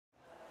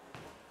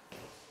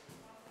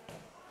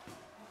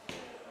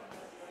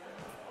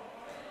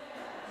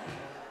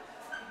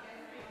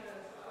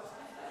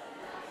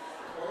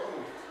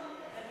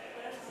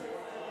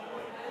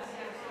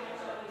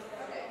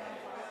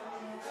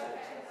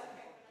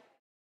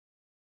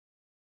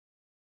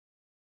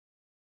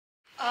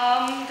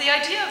The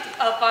idea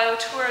of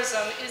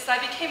biotourism is I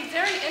became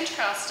very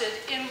interested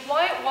in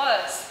why it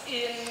was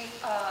in,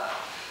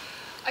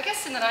 I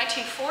guess in the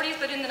 1940s,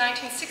 but in the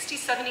 1960s,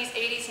 70s,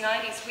 80s,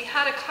 90s, we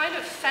had a kind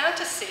of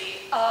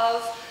fantasy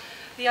of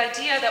the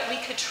idea that we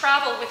could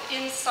travel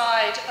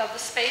inside of the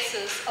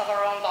spaces of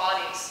our own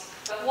bodies.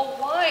 Well,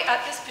 why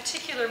at this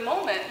particular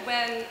moment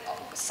when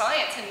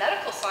science and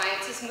medical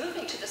science is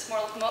moving to this more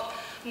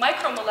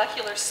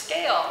micromolecular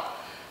scale,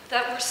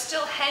 that we're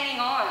still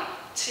hanging on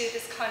to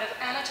this kind of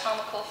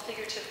anatomical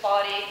figurative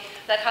body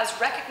that has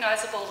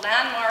recognizable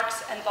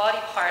landmarks and body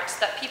parts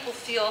that people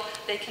feel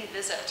they can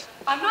visit.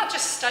 I'm not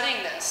just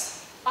studying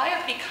this. I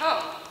have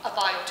become a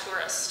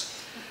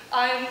biotourist.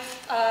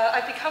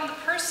 I've become the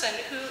person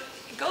who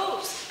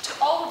goes to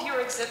all of your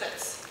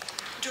exhibits,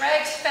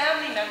 drags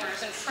family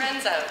members and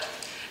friends out,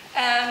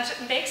 and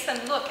makes them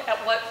look at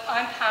what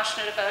I'm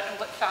passionate about and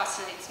what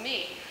fascinates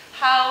me.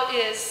 How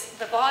is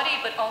the body,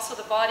 but also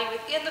the body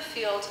within the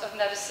field of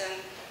medicine,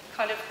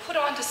 kind of put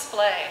on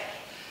display?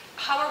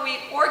 How are we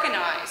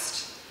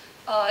organized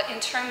in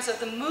terms of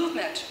the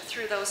movement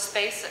through those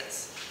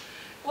spaces?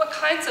 What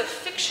kinds of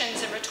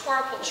fictions and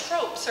rhetorical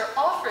tropes are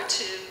offered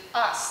to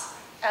us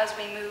as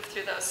we move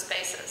through those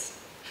spaces?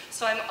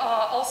 So I'm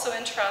also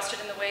interested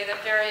in the way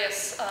that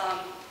various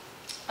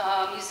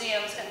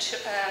museums and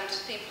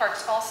theme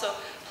parks also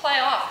play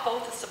off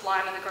both the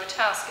sublime and the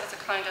grotesque as a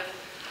kind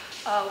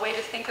of way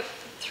to think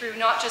through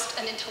not just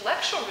an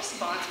intellectual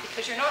response,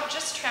 because you're not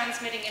just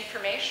transmitting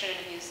information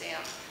in a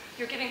museum,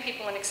 you're giving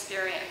people an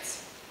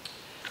experience.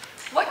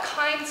 What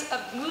kinds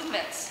of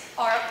movements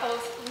are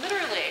both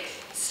literally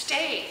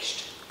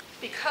staged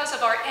because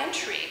of our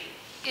entry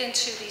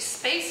into these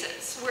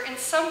spaces, where in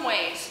some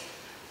ways,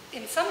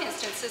 in some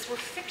instances,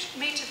 we're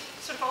made to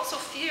sort of also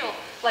feel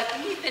like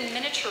we've been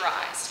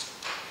miniaturized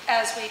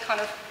as we kind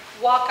of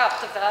walk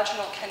up the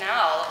vaginal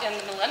canal in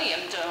the Millennium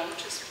Dome,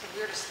 which is the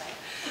weirdest thing.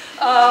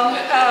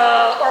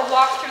 Or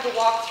walk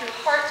through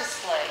heart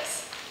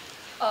displays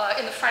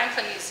in the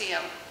Franklin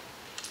Museum,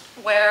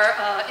 where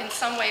in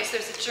some ways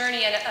there's a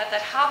journey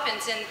that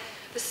happens in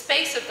the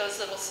space of those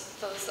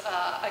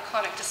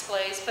iconic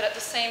displays, but at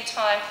the same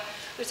time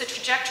there's a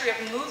trajectory of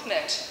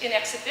movement in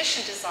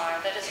exhibition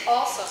design that is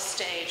also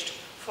staged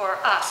for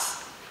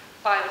us,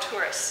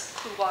 biotourists,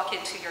 who walk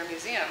into your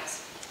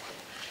museums.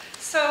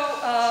 So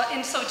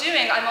in so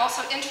doing, I'm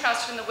also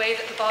interested in the way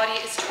that the body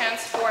is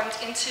transformed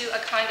into a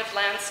kind of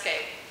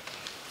landscape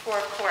for,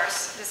 of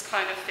course, this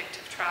kind of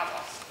fictive travel.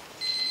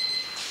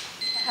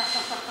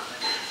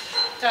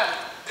 Done.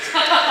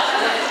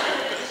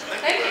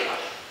 Thank you.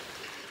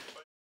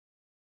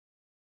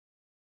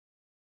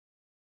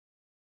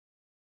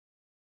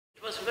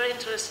 It was very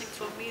interesting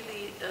for me,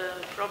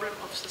 the problem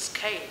of the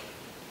scale.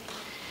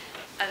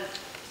 And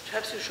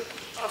perhaps you should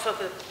offer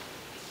the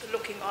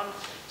looking on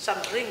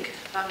some drink,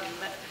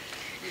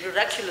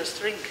 miraculous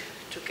drink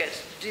to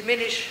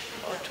diminish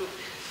or to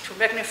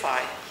magnify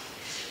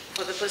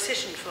for the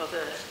position,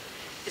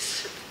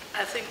 is,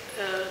 I think,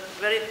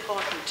 very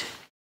important.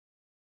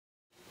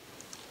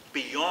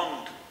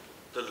 Beyond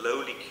the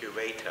lowly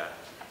curator,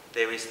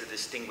 there is the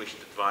distinguished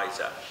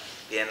advisor,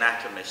 the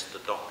anatomist, the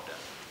doctor,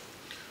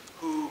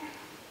 who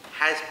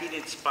has been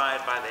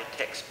inspired by their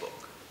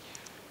textbook.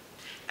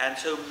 And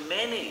so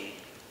many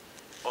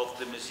of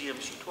the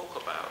museums you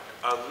talk about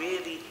are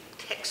really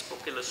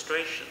textbook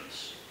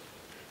illustrations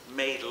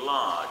made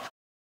large.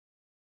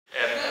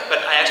 But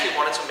I actually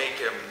wanted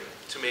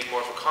to make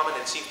more of a comment.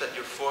 It seems that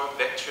your four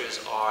lectures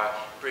are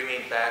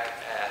bringing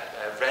back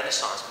a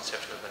Renaissance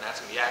conception of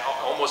anatomy,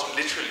 almost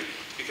literally,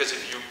 because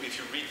if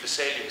you read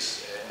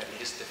Vesalius and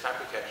his De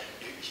Fabrica,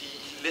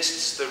 he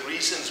lists the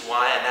reasons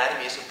why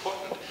anatomy is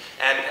important,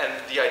 and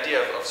the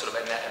idea of sort of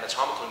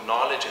anatomical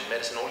knowledge in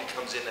medicine only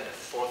comes in at a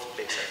fourth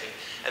place, I think.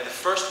 And the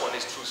first one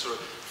is to sort of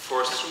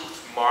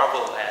forsooth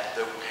marvel at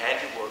the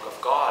handiwork of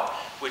God,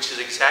 which is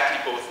exactly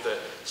both the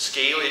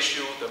scale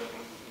issue, the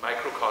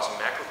microcosm,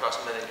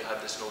 macrocosm, and then you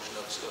have this notion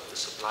of the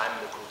sublime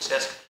and the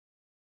grotesque.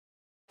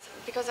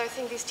 Because I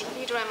think these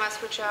TV dramas,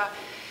 which are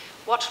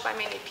watched by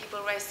many people,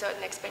 raise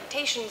certain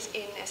expectations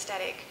in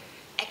aesthetic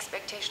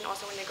expectation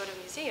also when they go to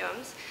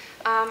museums,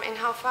 and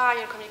how far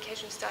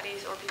communication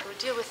studies or people who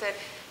deal with it,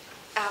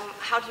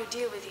 how do you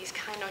deal with these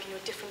kind of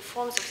different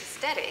forms of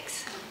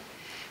aesthetics,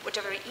 which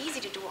are very easy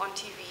to do on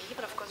TV,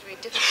 but of course very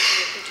difficult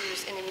to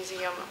reproduce in a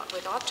museum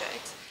with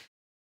objects.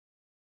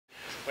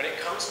 When it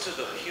comes to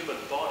the human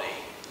body,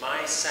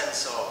 my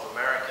sense of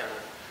American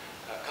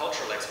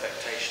cultural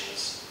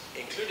expectations,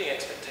 including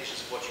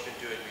expectations of what you can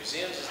do in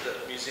museums, is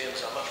that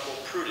museums are much more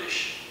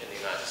prudish in the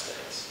United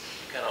States.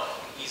 You cannot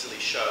easily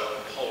show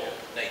whole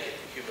naked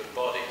human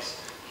bodies.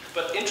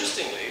 But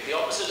interestingly, the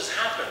opposite has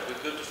happened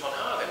with Gunther von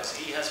Hagens.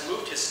 He has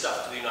moved his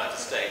stuff to the United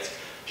States,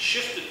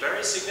 shifted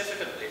very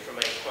significantly from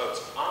a,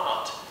 quote,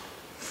 art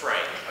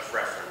frame of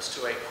reference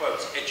to a,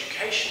 quote,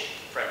 education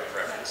frame of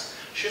reference,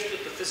 shifted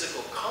the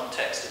physical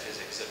context of his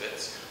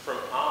exhibits from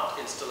art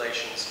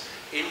installations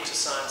into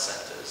science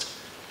centers,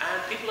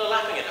 and people are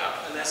lapping it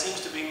up, and there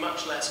seems to be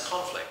much less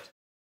conflict.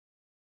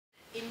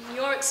 In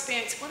your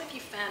experience, what have you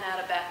found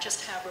out about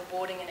just how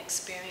rewarding an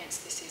experience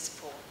this is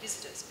for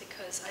visitors?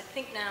 Because I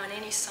think now in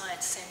any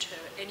science centre,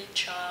 any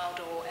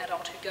child or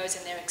adult who goes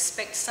in there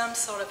expects some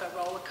sort of a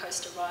roller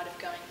coaster ride of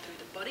going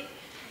through the body.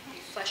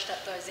 You flashed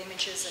up those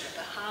images of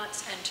the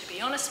hearts, and to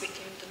be honest with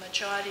you, the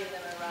majority of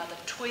them are rather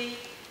twee,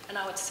 and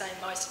I would say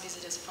most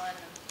visitors find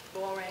them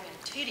boring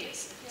and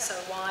tedious. So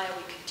why are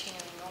we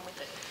continuing on with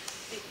it?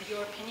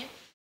 Your opinion?